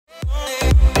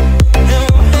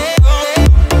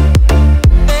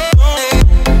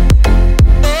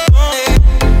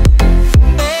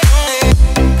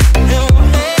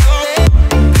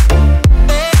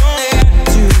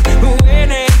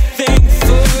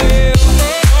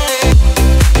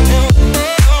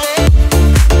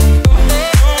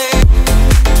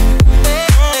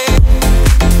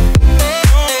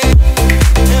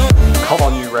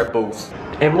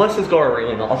MLS has got a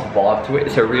really nice vibe to it.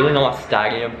 It's a really nice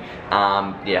stadium.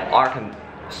 Yeah, I reckon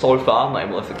so far my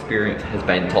MLS experience has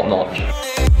been top notch.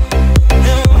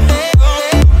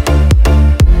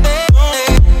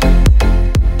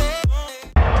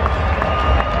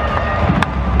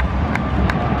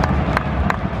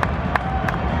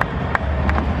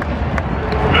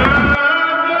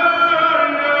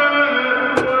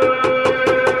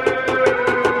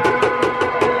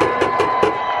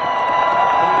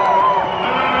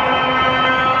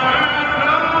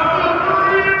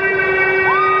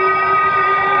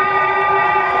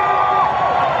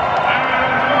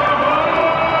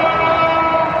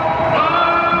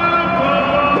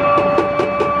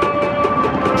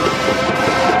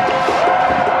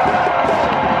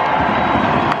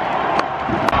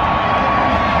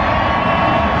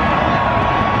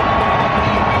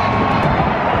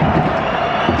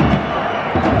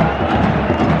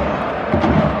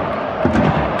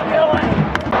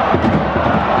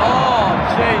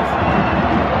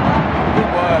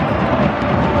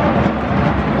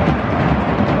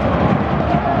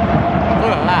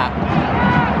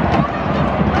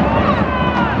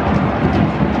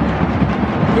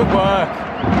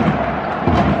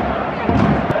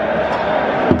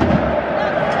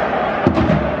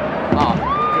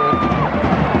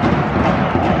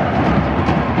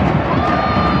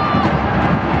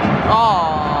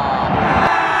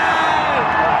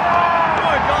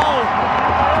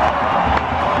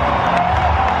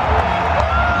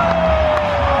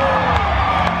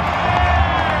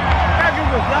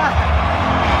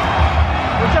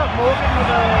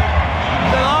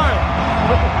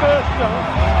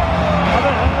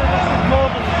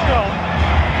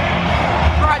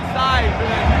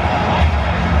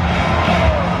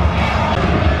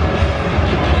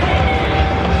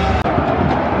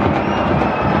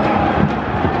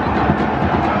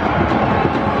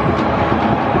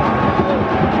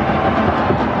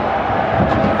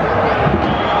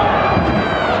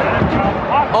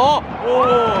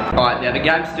 Alright, now the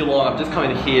game's still on. I'm just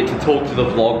coming here to talk to the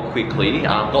vlog quickly.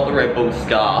 Got the Red Bull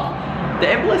scarf. The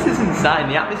MLS is insane.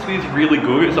 The atmosphere is really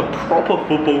good. It's a proper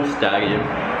football stadium.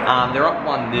 They're up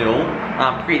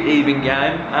 1-0. Pretty even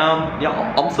game.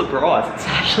 Yeah, I'm surprised. It's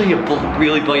actually a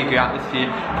really bloody good atmosphere.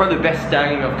 Probably the best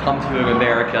stadium I've come to in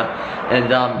America. And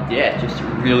yeah, just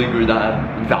really good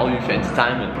value for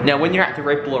entertainment. Now, when you're at the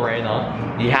Red Bull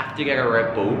Arena, you have to get a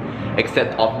Red Bull.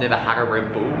 Except I've never had a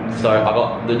Red Bull, so I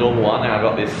got the normal one, and I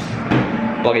got this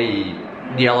bloody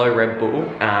yellow Red Bull.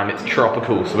 It's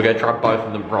tropical, so we're gonna try both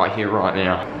of them right here, right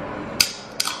now.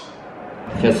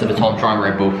 First of the time, trying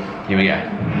Red Bull. Here we go.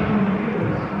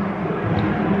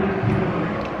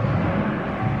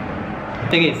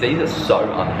 Thing is, these are so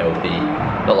unhealthy,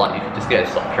 but like you could just get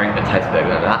a soft drink that tastes better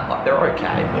than that. Like they're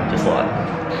okay, but just like,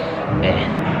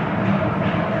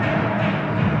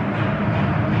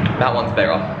 that one's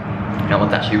better. That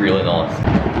one's actually really nice.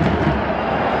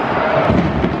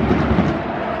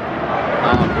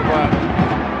 Good work.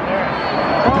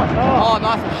 Oh,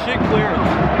 nice and shit clearance.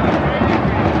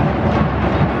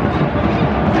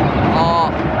 Oh,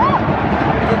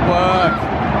 good work.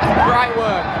 Great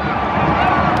work.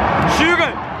 Shoot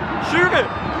it! Shoot it!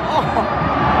 Oh.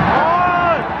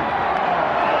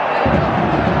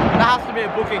 That has to be a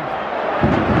booking.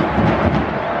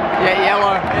 Yeah,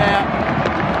 yellow, yeah.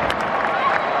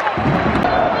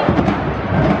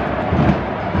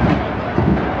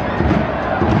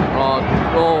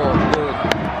 Oh, good.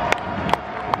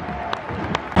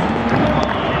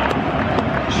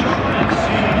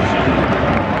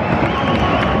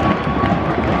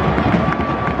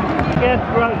 Yes,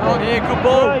 right. Oh, yeah, good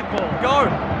ball. Right ball. Go.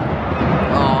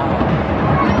 Oh.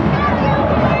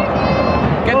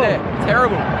 Get there.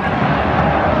 Terrible.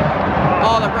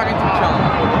 Oh, they're running to each other.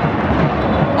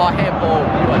 Oh, handball.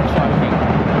 You are choking.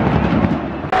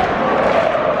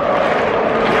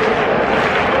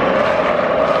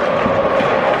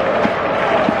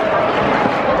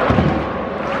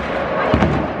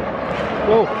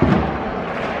 Whoa.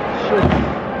 Shit.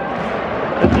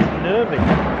 That's just nervy.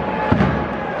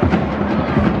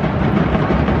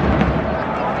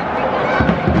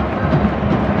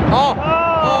 Oh! Oh, I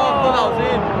thought that was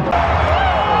in.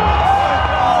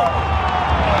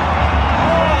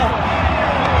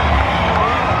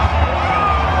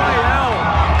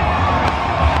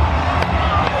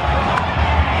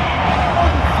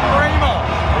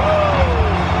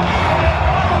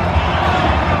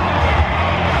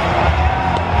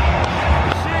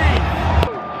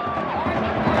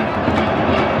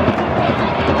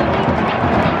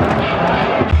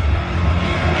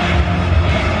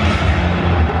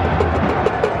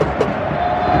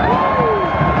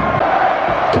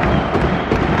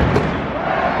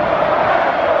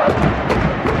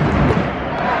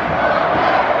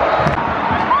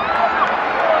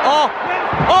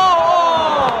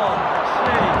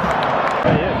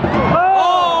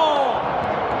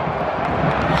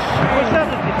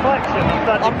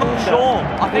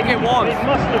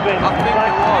 must have been. I think it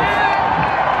was.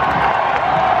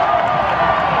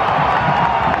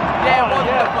 Yeah, it was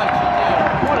a deflection,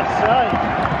 yeah. What a save.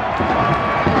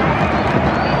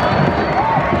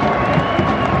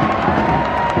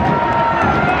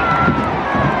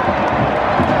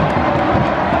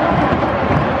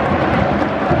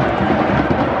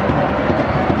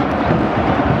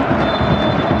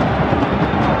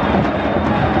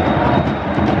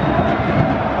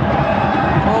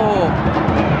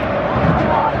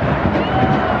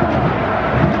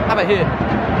 Here.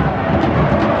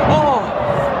 Oh!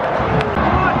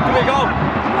 Here we go.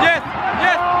 Yes!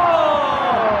 Yes!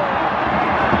 Oh!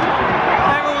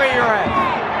 Hang on where you're at.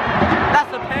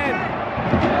 That's a pen.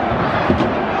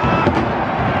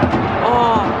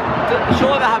 Oh!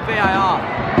 Surely they have VAR